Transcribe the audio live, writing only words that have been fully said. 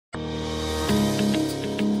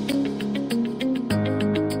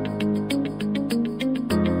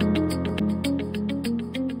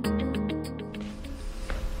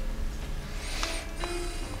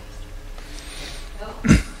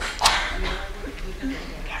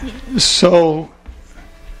So,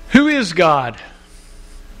 who is God?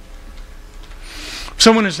 If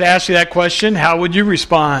someone has asked you that question, how would you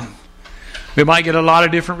respond? We might get a lot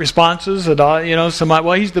of different responses. Some might,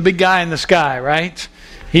 well, he's the big guy in the sky, right?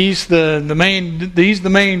 He's the main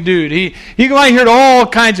dude. You might hear all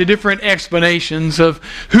kinds of different explanations of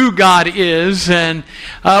who God is. And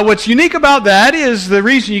what's unique about that is the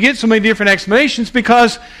reason you get so many different explanations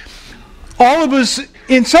because all of us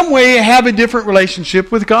in some way have a different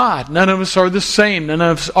relationship with God. None of us are the same. None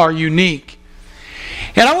of us are unique.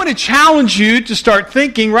 And I want to challenge you to start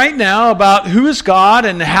thinking right now about who is God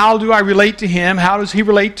and how do I relate to Him? How does He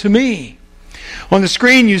relate to me? On the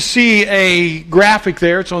screen you see a graphic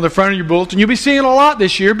there. It's on the front of your bulletin. You'll be seeing it a lot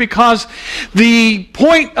this year because the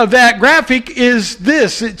point of that graphic is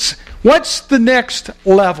this. It's what's the next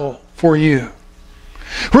level for you?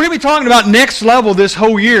 We're going to be talking about next level this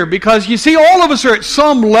whole year because you see all of us are at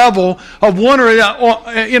some level of one or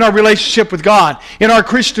in our relationship with God, in our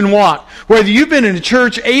Christian walk. Whether you've been in the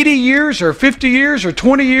church 80 years or 50 years or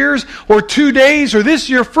 20 years or 2 days or this is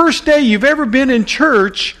your first day you've ever been in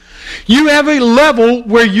church, you have a level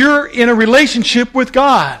where you're in a relationship with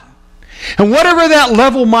God. And whatever that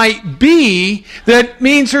level might be, that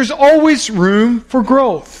means there's always room for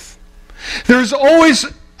growth. There's always,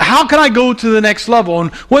 how can I go to the next level?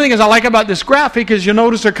 And one thing I like about this graphic is you'll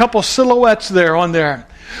notice there are a couple silhouettes there on there.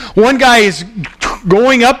 One guy is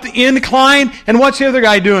going up the incline, and what's the other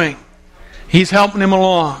guy doing? He's helping him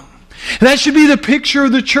along. And that should be the picture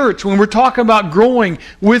of the church. When we're talking about growing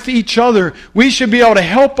with each other, we should be able to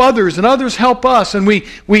help others and others help us. And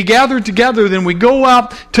we gather together, then we go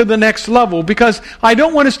out to the next level. Because I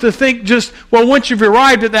don't want us to think just, well, once you've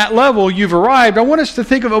arrived at that level, you've arrived. I want us to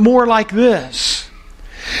think of it more like this.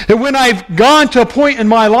 That when I've gone to a point in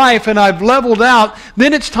my life and I've leveled out,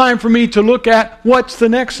 then it's time for me to look at what's the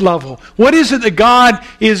next level. What is it that God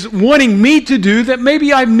is wanting me to do that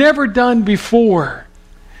maybe I've never done before?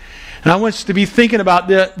 And I want us to be thinking about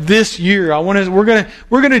this year. We're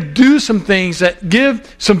going to do some things that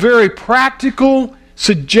give some very practical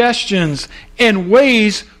suggestions and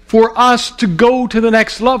ways for us to go to the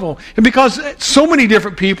next level. And because so many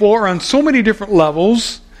different people are on so many different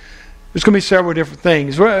levels, there's going to be several different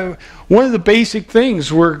things. One of the basic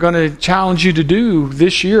things we're going to challenge you to do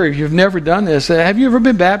this year, if you've never done this, have you ever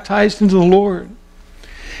been baptized into the Lord?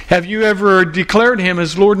 Have you ever declared Him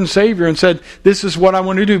as Lord and Savior and said, this is what I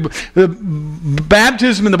want to do? The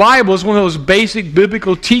baptism in the Bible is one of those basic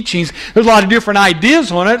biblical teachings. There's a lot of different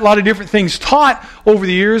ideas on it, a lot of different things taught over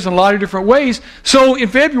the years in a lot of different ways. So in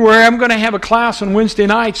February, I'm going to have a class on Wednesday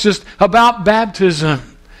nights just about baptism.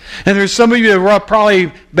 And there's some of you that were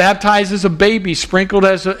probably baptized as a baby, sprinkled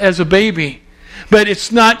as a baby. But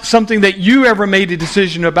it's not something that you ever made a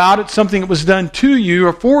decision about. It's something that was done to you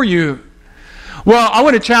or for you. Well, I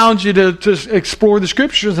want to challenge you to explore the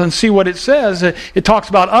Scriptures and see what it says. It talks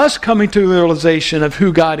about us coming to the realization of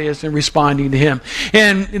who God is and responding to Him.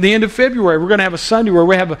 And at the end of February, we're going to have a Sunday where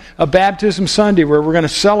we have a Baptism Sunday where we're going to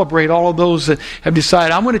celebrate all of those that have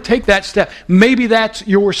decided, I'm going to take that step. Maybe that's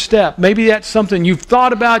your step. Maybe that's something you've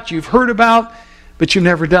thought about, you've heard about, but you've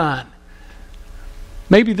never done.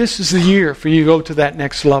 Maybe this is the year for you to go to that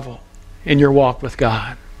next level in your walk with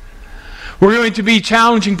God. We're going to be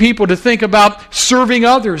challenging people to think about serving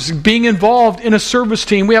others, being involved in a service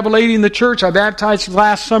team. We have a lady in the church I baptized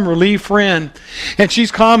last summer, Lee Friend. And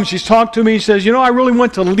she's come and she's talked to me. She says, I really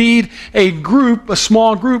want to lead a group, a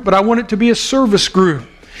small group, but I want it to be a service group.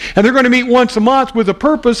 And they're going to meet once a month with the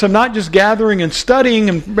purpose of not just gathering and studying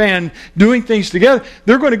and doing things together.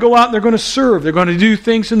 They're going to go out and they're going to serve. They're going to do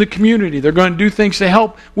things in the community. They're going to do things to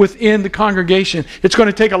help within the congregation. It's going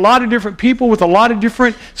to take a lot of different people with a lot of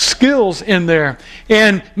different skills in there.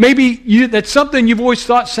 And maybe that's something you've always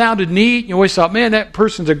thought sounded neat. You always thought, man, that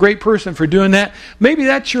person's a great person for doing that. Maybe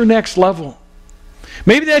that's your next level.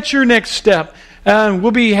 Maybe that's your next step. We'll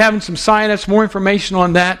be having some sign-ups, more information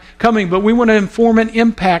on that coming, but we want to form an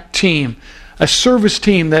impact team, a service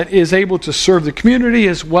team that is able to serve the community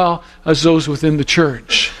as well as those within the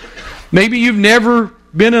church. Maybe you've never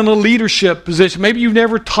been in a leadership position. Maybe you've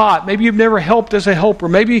never taught. Maybe you've never helped as a helper.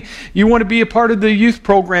 Maybe you want to be a part of the youth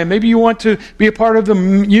program. Maybe you want to be a part of the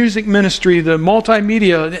music ministry, the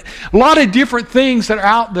multimedia. A lot of different things that are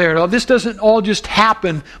out there. Now, this doesn't all just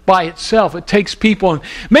happen by itself. It takes people. And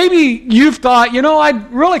maybe you've thought,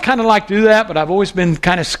 I'd really kind of like to do that, but I've always been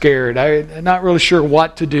kind of scared. I'm not really sure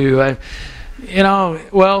what to do.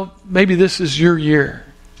 Well, maybe this is your year.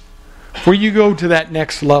 Where you go to that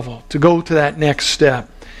next level, to go to that next step.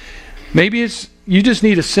 Maybe you just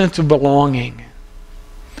need a sense of belonging.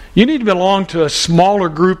 You need to belong to a smaller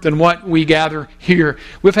group than what we gather here.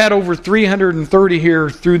 We've had over 330 here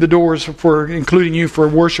through the doors, including you, for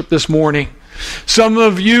worship this morning. Some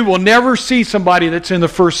of you will never see somebody that's in the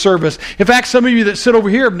first service. In fact, some of you that sit over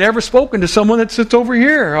here have never spoken to someone that sits over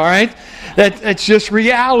here, all right? That's just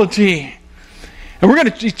reality. And we're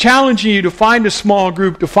going to be challenging you to find a small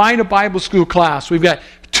group, to find a Bible school class. We've got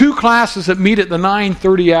 2 classes that meet at the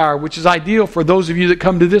 9:30 hour, which is ideal for those of you that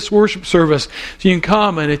come to this worship service. So you can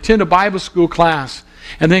come and attend a Bible school class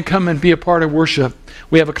and then come and be a part of worship.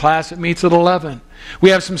 We have a class that meets at 11.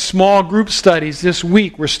 We have some small group studies this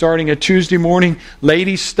week. We're starting a Tuesday morning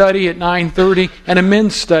ladies study at 9:30 and a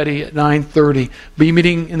men's study at 9:30. Be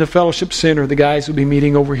meeting in the fellowship center. The guys will be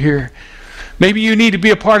meeting over here. Maybe you need to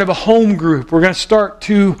be a part of a home group. We're going to start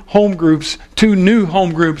 2 new home groups.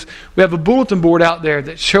 We have a bulletin board out there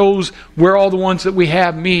that shows where all the ones that we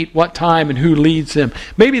have meet, what time, and who leads them.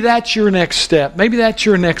 Maybe that's your next step. Maybe that's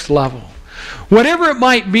your next level. Whatever it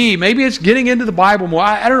might be, maybe it's getting into the Bible more.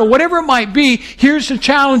 I don't know. Whatever it might be, here's the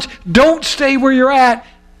challenge. Don't stay where you're at.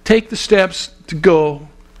 Take the steps to go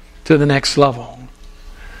to the next level.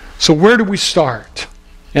 So where do we start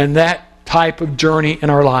in that type of journey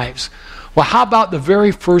in our lives? Well, how about the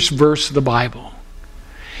very first verse of the Bible?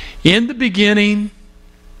 In the beginning,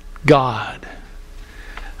 God.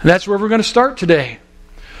 And that's where we're going to start today.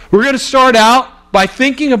 We're going to start out by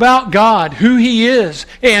thinking about God, who He is,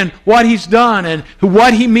 and what He's done, and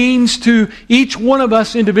what He means to each one of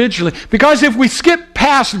us individually. Because if we skip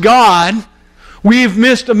past God, we've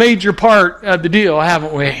missed a major part of the deal,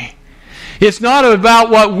 haven't we? It's not about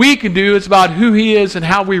what we can do, it's about who He is and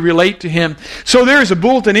how we relate to Him. So there's a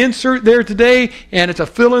bulletin insert there today, and it's a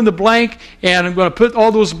fill in the blank, and I'm going to put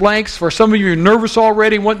all those blanks. For some of you who are nervous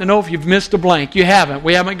already, wanting to know if you've missed a blank. You haven't.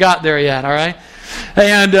 We haven't got there yet, all right?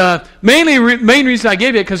 And main reason I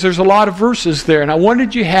gave it because there's a lot of verses there, and I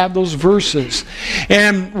wanted you to have those verses.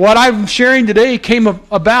 And what I'm sharing today came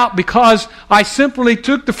about because I simply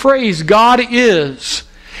took the phrase, God is,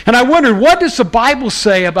 and I wondered, what does the Bible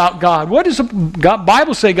say about God? What does the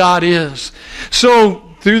Bible say God is? So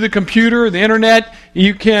through the computer, the internet,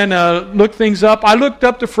 you can look things up. I looked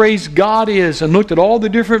up the phrase God is and looked at all the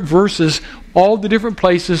different verses, all the different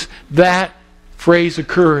places that phrase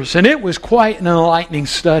occurs. And it was quite an enlightening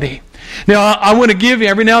study. Now, I want to give you,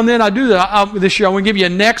 every now and then I do that. This year I want to give you a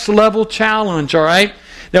next level challenge, all right?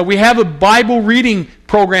 Now, we have a Bible reading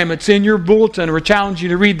program. It's in your bulletin. We're challenging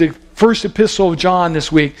you to read the first epistle of John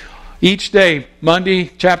this week. Each day, Monday,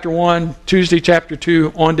 chapter 1, Tuesday, chapter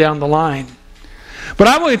 2, on down the line. But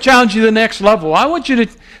I want to challenge you to the next level. I want you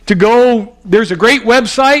to go, there's a great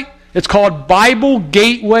website. It's called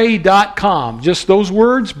BibleGateway.com. Just those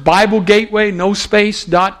words, BibleGateway, no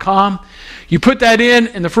space.com. You put that in,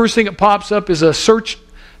 and the first thing that pops up is a search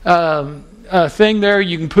thing there.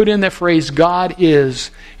 You can put in that phrase, God is,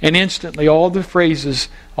 and instantly all the phrases,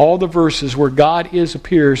 all the verses where God is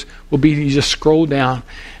appears will be, you just scroll down.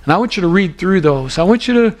 And I want you to read through those. I want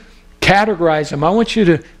you to categorize them. I want you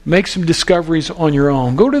to make some discoveries on your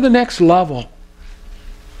own. Go to the next level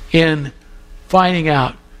in finding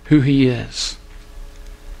out who He is.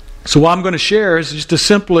 So what I'm going to share is just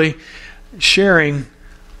simply scratching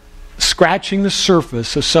the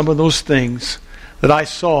surface of some of those things that I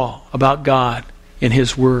saw about God in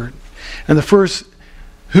His Word. And the first,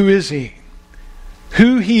 who is He?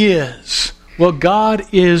 Who He is? Well, God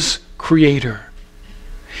is Creator.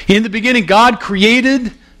 In the beginning, God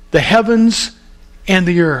created the heavens and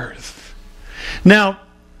the earth. Now,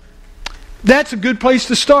 that's a good place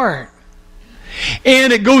to start.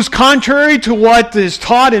 And it goes contrary to what is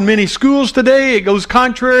taught in many schools today. It goes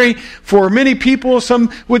contrary for many people. Some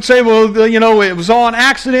would say, well, it was all an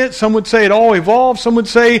accident. Some would say it all evolved. Some would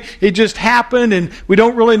say it just happened and we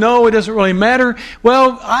don't really know. It doesn't really matter.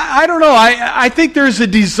 Well, I don't know. I think there's a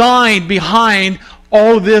design behind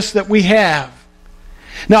all of this that we have.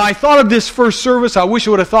 Now, I thought of this first service. I wish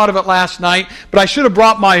I would have thought of it last night, but I should have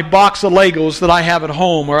brought my box of Legos that I have at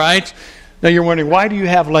home, all right? Now you're wondering, why do you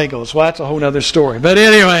have Legos? Well, that's a whole other story. But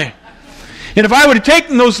anyway, and if I would have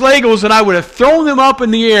taken those Legos and I would have thrown them up in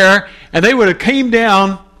the air and they would have came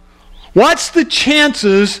down, what's the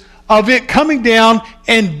chances of it coming down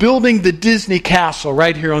and building the Disney castle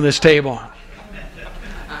right here on this table?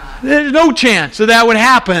 There's no chance that would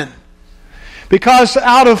happen. Because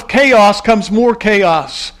out of chaos comes more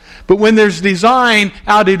chaos. But when there's design,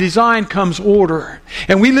 out of design comes order.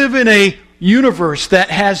 And we live in a universe that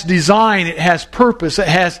has design, it has purpose, it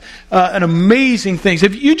has an amazing things.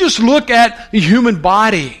 If you just look at the human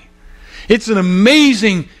body, it's an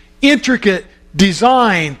amazing, intricate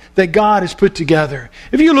design that God has put together.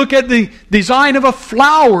 If you look at the design of a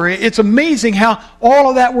flower, it's amazing how all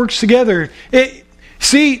of that works together.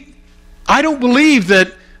 See, I don't believe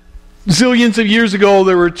that zillions of years ago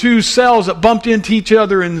there were two cells that bumped into each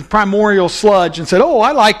other in primordial sludge and said, oh,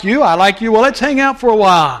 I like you, well, let's hang out for a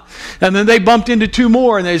while. And then they bumped into two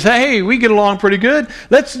more and they said, hey, we get along pretty good,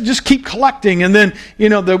 let's just keep collecting. And then,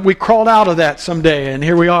 we crawled out of that someday, and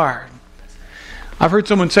here we are. I've heard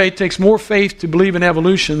someone say it takes more faith to believe in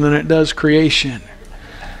evolution than it does creation,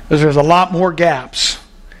 because there's a lot more gaps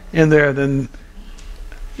in there than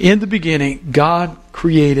in the beginning God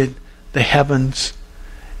created the heavens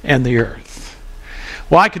and the earth.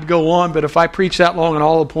 Well, I could go on, but if I preach that long on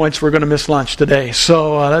all the points, we're going to miss lunch today.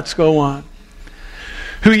 So let's go on.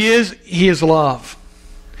 Who He is love.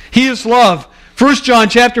 He is love. 1 John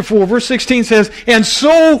chapter 4, verse 16 says, and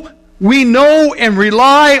so we know and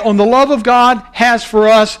rely on the love of God has for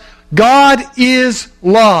us. God is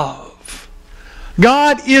love.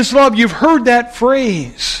 God is love. You've heard that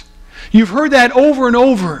phrase. You've heard that over and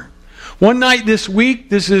over. One night this week,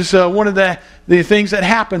 this is one of the things that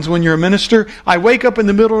happens when you're a minister. I wake up in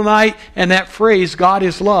the middle of the night and that phrase, God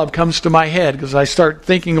is love, comes to my head because I start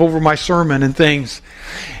thinking over my sermon and things.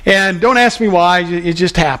 And don't ask me why, it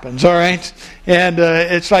just happens, all right? And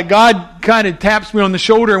it's like God kind of taps me on the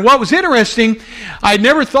shoulder. And what was interesting, I'd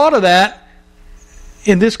never thought of that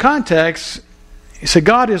in this context. He said,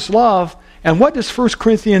 God is love. And what does 1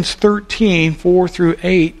 Corinthians 13, 4 through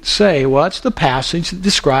 8 say? Well, it's the passage that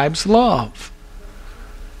describes love.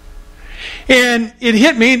 And it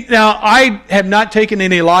hit me. Now, I have not taken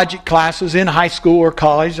any logic classes in high school or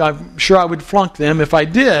college. I'm sure I would flunk them if I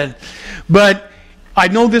did. But I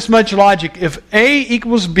know this much logic. If A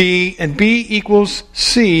equals B and B equals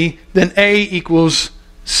C, then A equals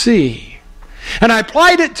C. And I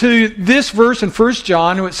applied it to this verse in 1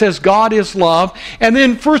 John, where it says God is love. And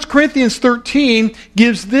then 1 Corinthians 13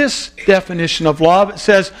 gives this definition of love. It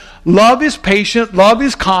says, love is patient, love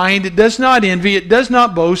is kind, it does not envy, it does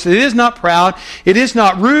not boast, it is not proud, it is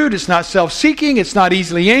not rude, it's not self-seeking, it's not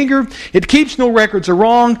easily angered, it keeps no records of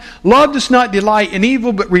wrong. Love does not delight in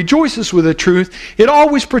evil, but rejoices with the truth. It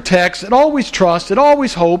always protects, it always trusts, it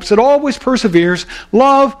always hopes, it always perseveres.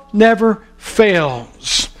 Love never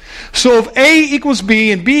fails. So if A equals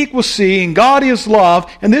B and B equals C and God is love,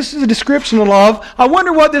 and this is a description of love, I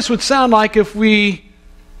wonder what this would sound like if we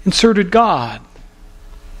inserted God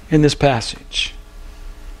in this passage.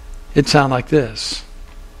 It'd sound like this.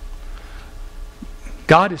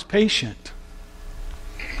 God is patient.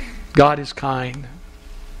 God is kind.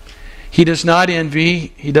 He does not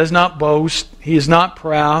envy. He does not boast. He is not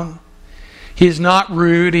proud. He is not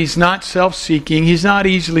rude. He's not self-seeking. He's not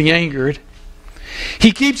easily angered.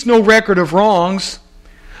 He keeps no record of wrongs.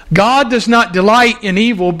 God does not delight in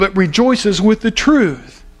evil, but rejoices with the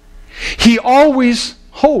truth. He always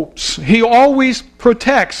hopes. He always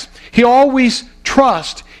protects. He always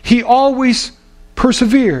trusts. He always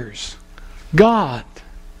perseveres. God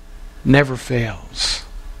never fails.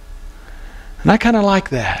 And I kind of like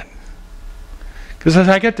that. Because as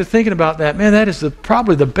I get to thinking about that, man, that is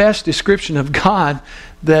probably the best description of God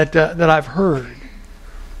that I've heard.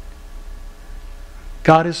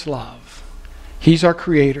 God is love. He's our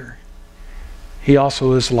creator. He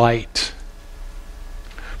also is light.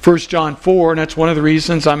 1 John 4, and that's one of the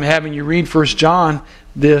reasons I'm having you read 1 John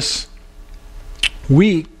this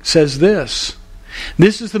week, says this.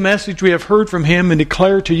 This is the message we have heard from Him and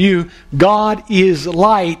declare to you, God is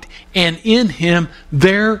light, and in Him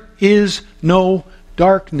there is no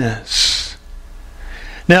darkness.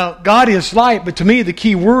 Now, God is light, but to me the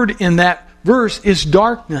key word in that verse is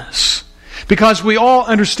darkness. Because we all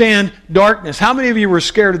understand darkness. How many of you were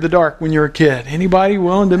scared of the dark when you were a kid? Anybody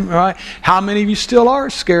willing to? All right. How many of you still are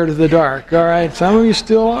scared of the dark? All right. Some of you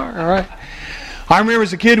still are. All right. I remember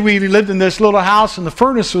as a kid we lived in this little house and the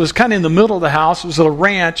furnace was kind of in the middle of the house. It was a little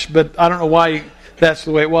ranch, but I don't know why that's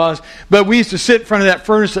the way it was. But we used to sit in front of that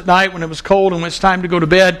furnace at night when it was cold and when it's time to go to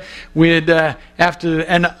bed. We'd have to,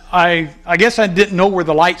 and I guess I didn't know where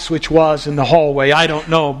the light switch was in the hallway. I don't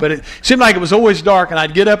know. But it seemed like it was always dark, and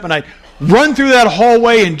I'd get up and I'd run through that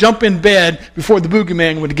hallway and jump in bed before the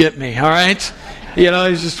boogeyman would get me, all right?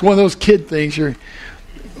 It's just one of those kid things.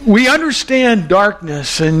 We understand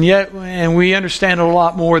darkness, and we understand it a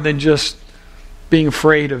lot more than just being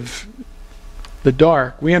afraid of the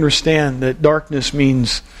dark. We understand that darkness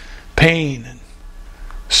means pain and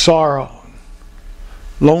sorrow, and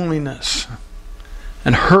loneliness,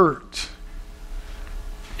 and hurt,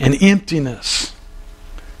 and emptiness,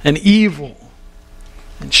 and evil,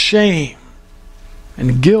 and shame,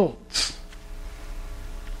 and guilt.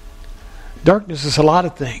 Darkness is a lot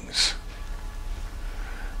of things.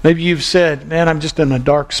 Maybe you've said, man, I'm just in a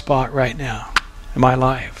dark spot right now in my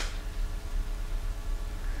life.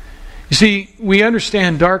 You see, we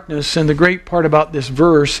understand darkness, and the great part about this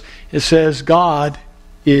verse, it says God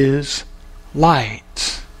is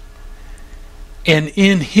light. And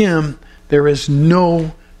in Him there is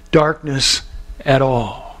no darkness at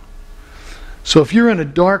all. So if you're in a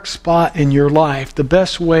dark spot in your life, the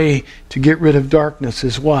best way to get rid of darkness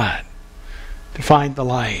is what? To find the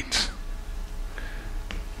light.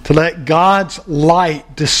 To let God's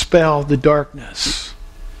light dispel the darkness.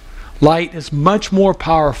 Light is much more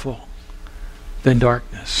powerful than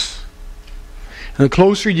darkness. And the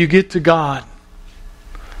closer you get to God,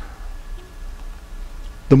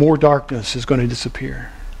 the more darkness is going to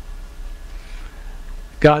disappear.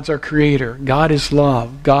 God's our creator. God is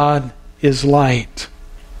love. God is light.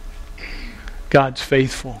 God's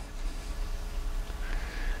faithful.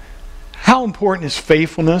 How important is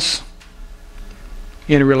faithfulness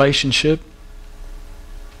in a relationship?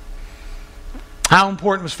 How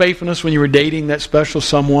important was faithfulness when you were dating that special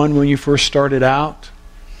someone when you first started out?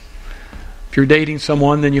 If you're dating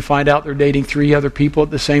someone, then you find out they're dating 3 other people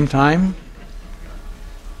at the same time.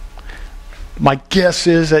 My guess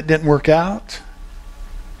is that didn't work out.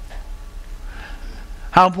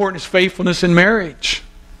 How important is faithfulness in marriage?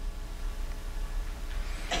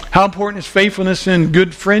 How important is faithfulness in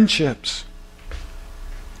good friendships?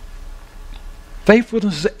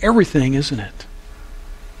 Faithfulness is everything, isn't it?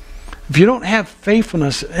 If you don't have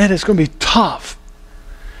faithfulness, then it's going to be tough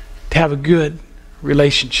to have a good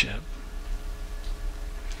relationship.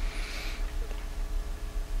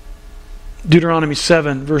 Deuteronomy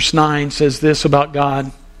 7 verse 9 says this about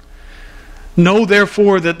God. Know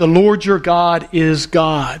therefore that the Lord your God is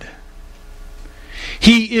God.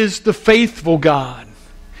 He is the faithful God,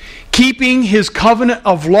 keeping His covenant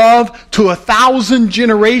of love to 1,000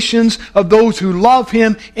 generations of those who love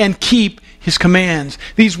Him and keep His commands.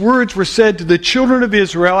 These words were said to the children of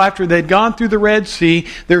Israel after they'd gone through the Red Sea.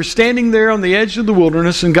 They're standing there on the edge of the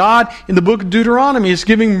wilderness, and God, in the book of Deuteronomy, is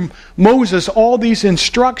giving Moses all these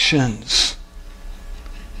instructions.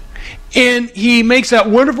 And He makes that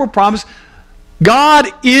wonderful promise, God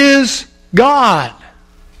is God.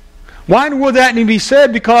 Why would that need to be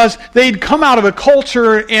said? Because they'd come out of a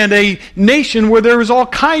culture and a nation where there was all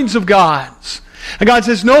kinds of gods. And God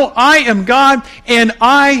says, no, I am God and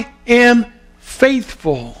I am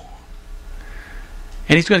faithful.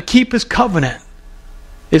 And He's going to keep His covenant.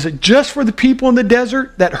 Is it just for the people in the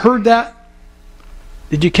desert that heard that?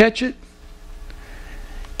 Did you catch it?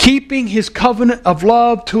 Keeping His covenant of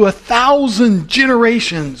love to 1,000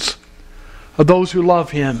 generations of those who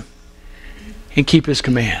love Him and keep His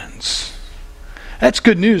commands. That's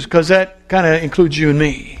good news because that kind of includes you and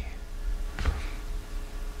me.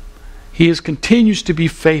 He continues to be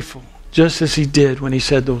faithful, just as He did when He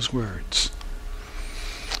said those words.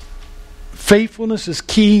 Faithfulness is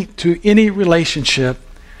key to any relationship.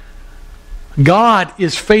 God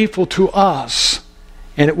is faithful to us,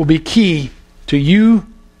 and it will be key to you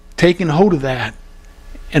taking hold of that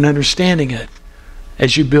and understanding it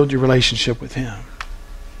as you build your relationship with Him.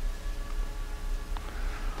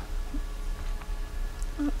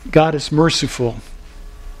 God is merciful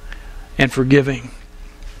and forgiving.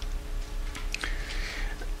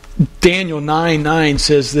 Daniel 9:9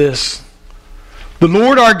 says this, the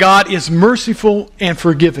Lord our God is merciful and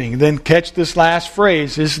forgiving. Then catch this last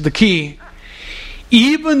phrase. This is the key.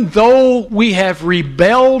 Even though we have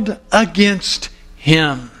rebelled against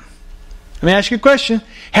Him. Let me ask you a question.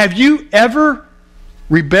 Have you ever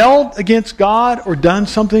rebelled against God or done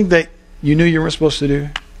something that you knew you weren't supposed to do?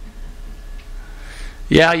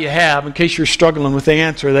 Yeah, you have, in case you're struggling with the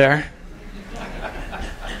answer there.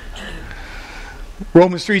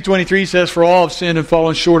 Romans 3:23 says, for all have sinned and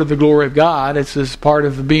fallen short of the glory of God. It's as part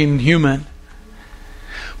of being human.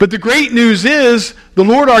 But the great news is, the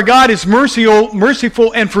Lord our God is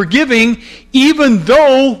merciful and forgiving, even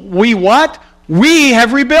though we what? We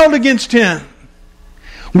have rebelled against Him.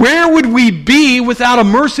 Where would we be without a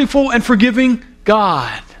merciful and forgiving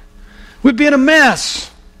God? We'd be in a mess.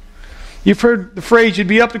 You've heard the phrase, you'd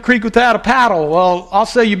be up the creek without a paddle. Well, I'll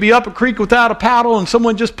say you'd be up a creek without a paddle and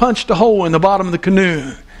someone just punched a hole in the bottom of the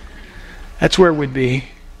canoe. That's where we'd be.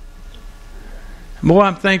 Boy,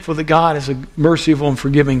 I'm thankful that God is a merciful and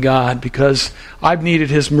forgiving God, because I've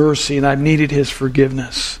needed His mercy and I've needed His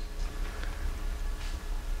forgiveness.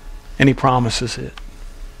 And He promises it.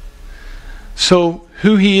 So,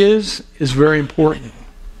 who He is very important.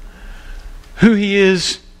 Who He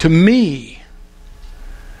is to me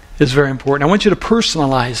is very important. I want you to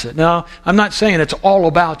personalize it. Now, I'm not saying it's all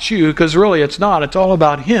about you, because really it's not. It's all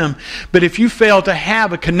about Him. But if you fail to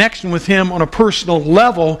have a connection with Him on a personal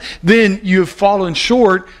level, then you've fallen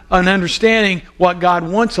short on understanding what God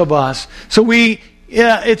wants of us. So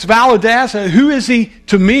it's valid to ask, who is He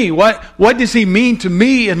to me? What does He mean to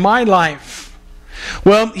me in my life?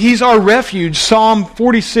 Well, He's our refuge. Psalm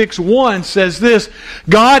 46:1 says this,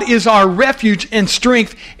 God is our refuge and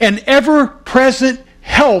strength, and ever-present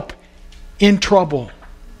help in trouble.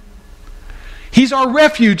 He's our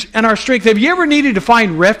refuge and our strength. Have you ever needed to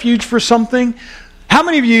find refuge for something? How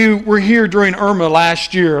many of you were here during Irma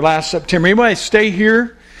last September? Anybody stay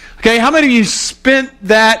here? Okay, how many of you spent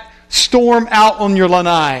that storm out on your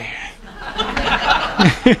lanai?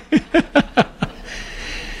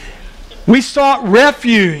 We sought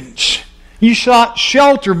refuge. You sought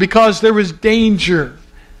shelter because there was danger.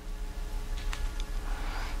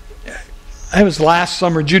 It was last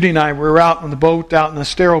summer. Judy and I were out on the boat out in the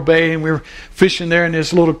Estero Bay, and we were fishing there in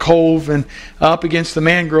this little cove and up against the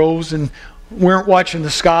mangroves, and we weren't watching the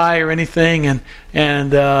sky or anything.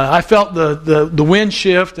 And I felt the wind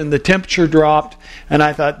shift and the temperature dropped, and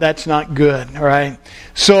I thought, that's not good. All right,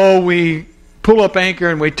 so we pull up anchor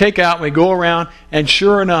and we take out and we go around, and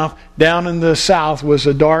sure enough, down in the south was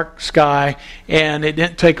a dark sky, and it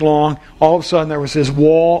didn't take long. All of a sudden, there was this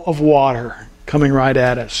wall of water coming right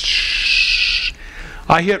at us.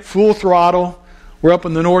 I hit full throttle. We're up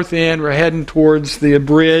in the north end. We're heading towards the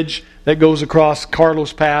bridge that goes across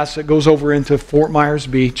Carlos Pass that goes over into Fort Myers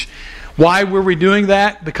Beach. Why were we doing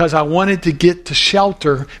that? Because I wanted to get to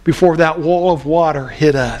shelter before that wall of water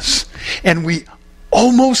hit us. And we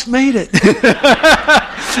almost made it.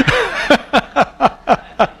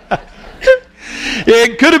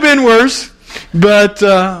 It could have been worse, but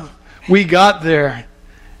we got there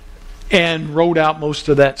and rode out most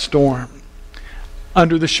of that storm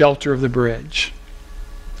under the shelter of the bridge.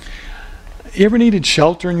 You ever needed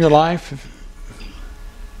shelter in your life?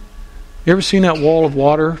 You ever seen that wall of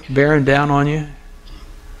water bearing down on you?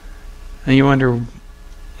 And you wonder,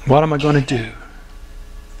 what am I going to do?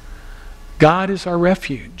 God is our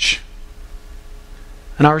refuge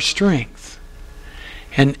and our strength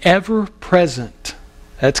and ever-present.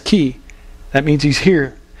 That's key. That means He's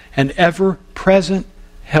here. And ever-present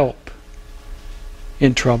help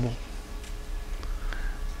in trouble.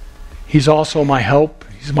 He's also my help.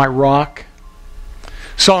 He's my rock.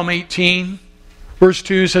 Psalm 18, verse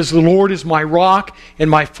 2 says, the Lord is my rock and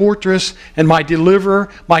my fortress and my deliverer.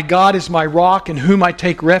 My God is my rock in whom I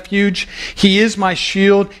take refuge. He is my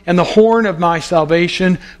shield and the horn of my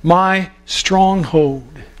salvation, my stronghold.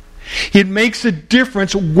 It makes a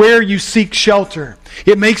difference where you seek shelter.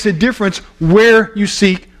 It makes a difference where you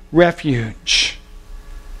seek refuge.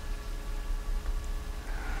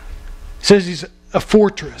 It says He's a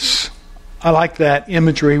fortress. I like that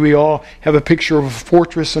imagery. We all have a picture of a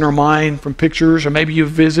fortress in our mind from pictures, or maybe you've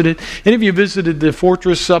visited. Any of you visited the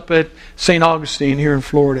fortress up at St. Augustine here in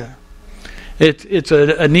Florida? It's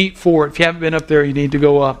a neat fort. If you haven't been up there, you need to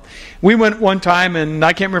go up. We went one time, and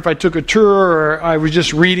I can't remember if I took a tour or I was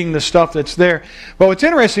just reading the stuff that's there. But what's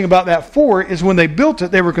interesting about that fort is when they built it,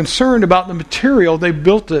 they were concerned about the material they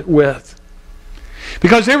built it with.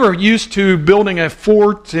 Because they were used to building a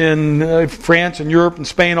fort in France and Europe and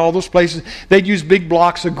Spain, all those places. They'd use big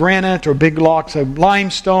blocks of granite or big blocks of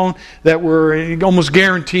limestone that were almost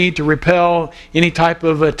guaranteed to repel any type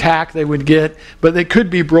of attack they would get. But they could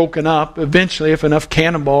be broken up eventually if enough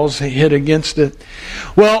cannonballs hit against it.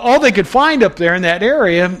 Well, all they could find up there in that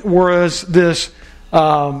area was this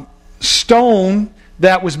stone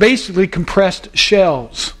that was basically compressed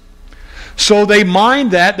shells. So they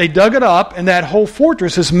mined that, they dug it up, and that whole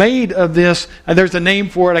fortress is made of this, and there's a name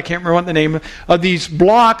for it, I can't remember what the name of these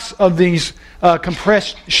blocks, of these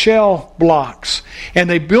compressed shell blocks. And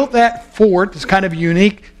they built that fort, this kind of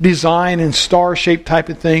unique design and star-shaped type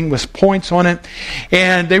of thing with points on it,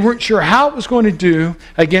 and they weren't sure how it was going to do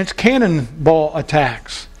against cannonball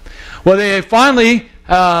attacks. Well, they finally,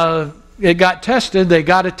 it got tested, they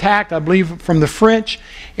got attacked, I believe, from the French,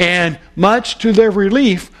 and much to their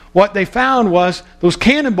relief, what they found was those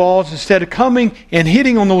cannonballs, instead of coming and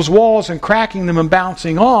hitting on those walls and cracking them and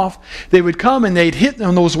bouncing off, they would come and they'd hit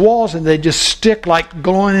on those walls and they'd just stick like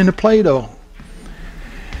going into Play-Doh.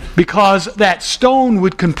 Because that stone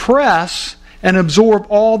would compress and absorb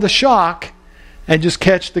all the shock and just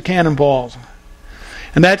catch the cannonballs.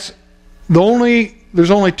 And that's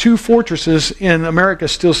there's only 2 fortresses in America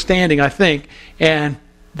still standing, I think, and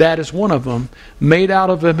that is one of them, made out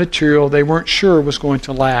of a material they weren't sure was going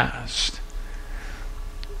to last.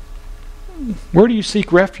 Where do you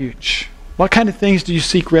seek refuge? What kind of things do you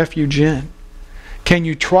seek refuge in? Can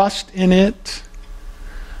you trust in it?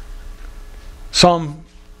 Psalm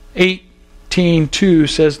 18:2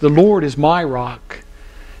 says, "The Lord is my rock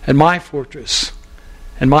and my fortress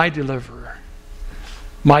and my deliverer.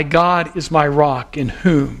 My God is my rock in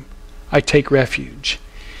whom I take refuge.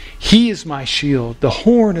 He is my shield, the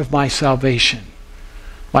horn of my salvation,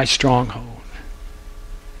 my stronghold."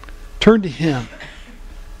 Turn to Him.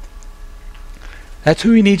 That's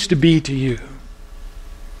who He needs to be to you.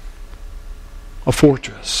 A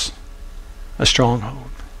fortress, a stronghold.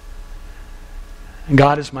 And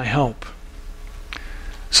God is my help.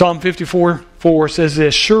 Psalm 54:4 says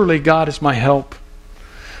this, "Surely God is my help.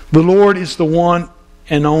 The Lord is the one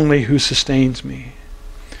and only who sustains me."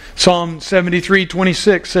 Psalm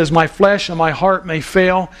 73:26 says, "My flesh and my heart may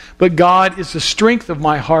fail, but God is the strength of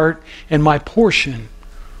my heart and my portion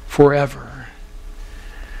forever."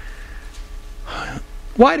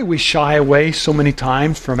 Why do we shy away so many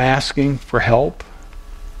times from asking for help?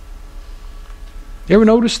 You ever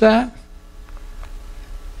notice that?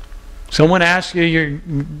 Someone asks you,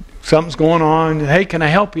 something's going on. "Hey, can I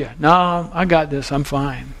help you?" "No, I got this. I'm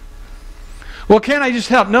fine." "Well, can't I just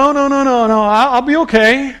help?" No. I'll be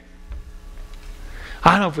okay.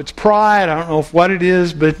 I don't know if it's pride. I don't know what it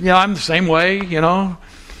is, but I'm the same way. When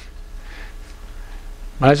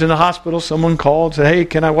I was in the hospital, someone called and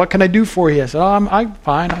said, "Hey, what can I do for you?" I said, "Oh, I'm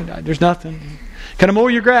fine. There's nothing." "Can I mow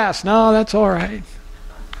your grass?" "No, that's all right."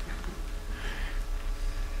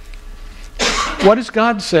 What does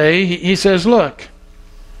God say? He says, "Look,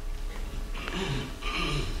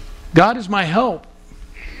 God is my help.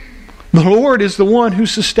 The Lord is the one who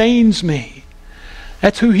sustains me."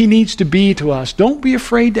 That's who He needs to be to us. Don't be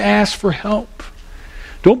afraid to ask for help.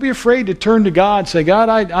 Don't be afraid to turn to God and say, "God,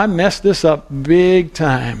 I messed this up big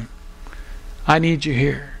time. I need you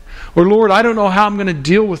here." Or, "Lord, I don't know how I'm going to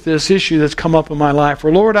deal with this issue that's come up in my life."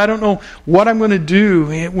 Or, "Lord, I don't know what I'm going to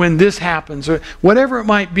do when this happens." Or whatever it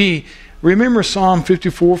might be. Remember Psalm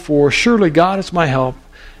 54:4, "Surely God is my help,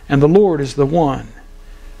 and the Lord is the one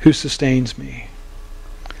who sustains me."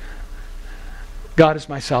 God is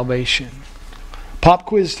my salvation. Pop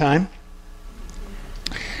quiz time.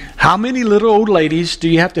 How many little old ladies do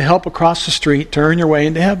you have to help across the street to earn your way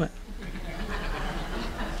into heaven?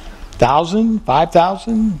 1,000,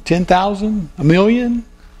 5,000, 10,000, 1,000,000?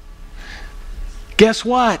 Guess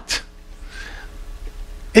what?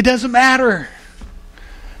 It doesn't matter.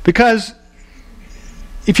 Because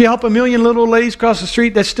if you help 1,000,000 little ladies across the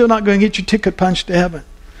street, that's still not going to get your ticket punched to heaven.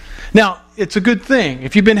 Now, it's a good thing.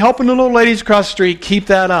 If you've been helping the little ladies across the street, keep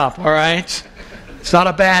that up, all right? It's not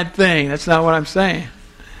a bad thing. That's not what I'm saying.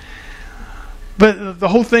 But the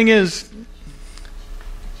whole thing is,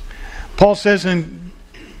 Paul says in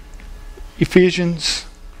Ephesians,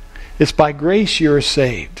 "It's by grace you are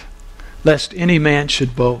saved, lest any man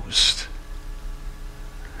should boast."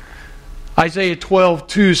 Isaiah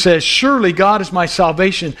 12:2 says, "Surely God is my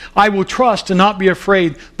salvation. I will trust and not be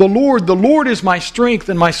afraid. The Lord is my strength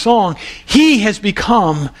and my song. He has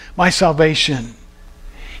become my salvation."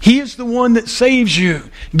 He is the one that saves you.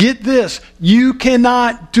 Get this, you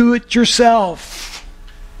cannot do it yourself.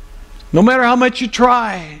 No matter how much you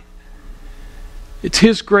try. It's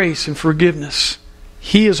His grace and forgiveness.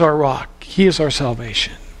 He is our rock. He is our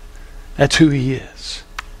salvation. That's who He is.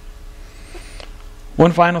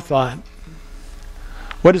 One final thought.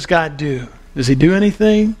 What does God do? Does He do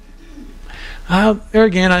anything? There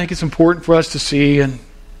again, I think it's important for us to see. And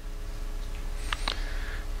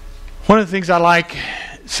one of the things I like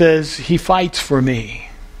says, He fights for me.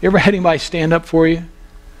 You ever had anybody stand up for you?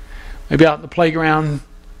 Maybe out in the playground,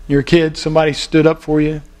 you're a kid, somebody stood up for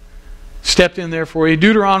you, stepped in there for you.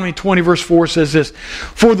 Deuteronomy 20 verse 4 says this,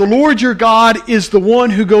 "For the Lord your God is the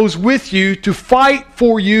one who goes with you to fight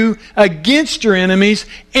for you against your enemies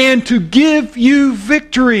and to give you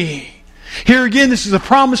victory." Here again, this is a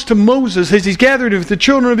promise to Moses as he's gathered with the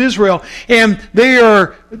children of Israel, and they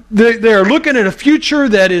are looking at a future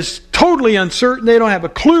that is totally uncertain. They don't have a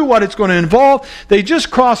clue what it's going to involve. They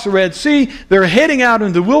just crossed the Red Sea. They're heading out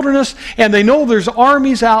into the wilderness, and they know there's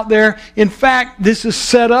armies out there. In fact, this is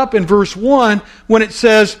set up in verse 1 when it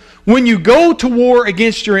says, "When you go to war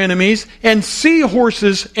against your enemies and see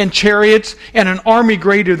horses and chariots and an army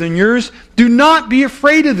greater than yours, do not be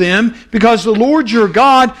afraid of them, because the Lord your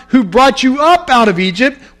God who brought you up out of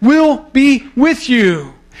Egypt will be with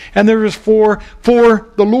you." And there is for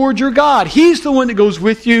the Lord your God. He's the one that goes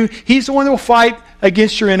with you. He's the one that will fight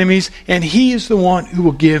against your enemies, and He is the one who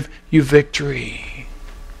will give you victory.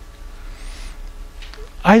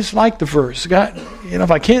 I just like the verse. God,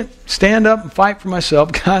 if I can't stand up and fight for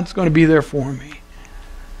myself, God's going to be there for me.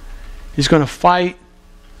 He's going to fight.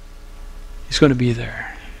 He's going to be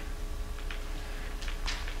there.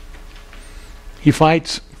 He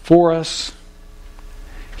fights for us.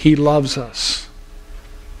 He loves us.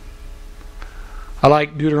 I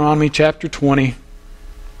like Deuteronomy chapter 20.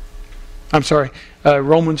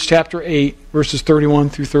 Romans chapter 8, verses 31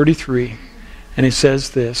 through 33. And it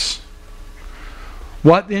says this: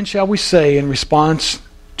 What then shall we say in response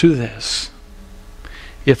to this?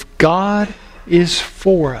 If God is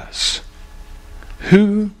for us,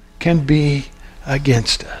 who can be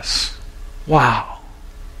against us? Wow.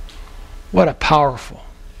 What a powerful,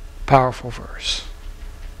 powerful verse.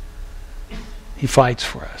 He fights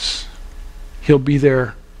for us. He'll be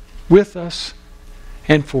there with us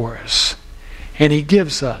and for us. And He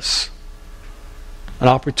gives us an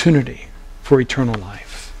opportunity for eternal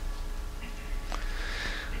life.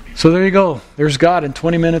 So there you go. There's God in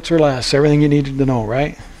 20 minutes or less. Everything you needed to know,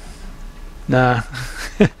 right? Nah.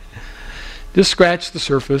 Just scratch the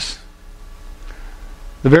surface.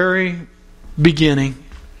 The very beginning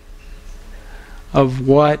of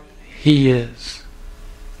what He is,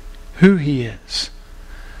 who He is,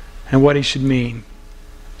 and what He should mean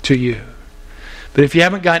to you. But if you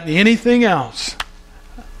haven't gotten anything else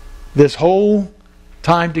this whole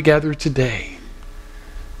time together today,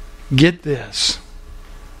 get this,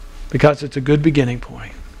 because it's a good beginning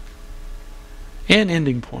point and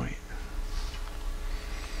ending point.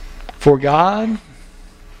 For God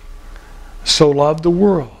so loved the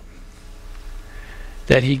world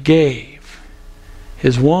that He gave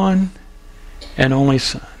His one and only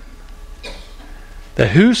Son, that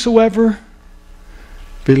whosoever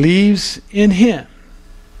believes in Him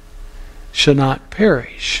shall not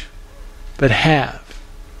perish, but have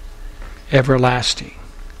everlasting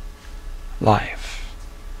life.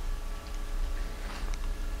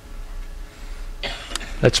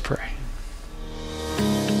 Let's pray.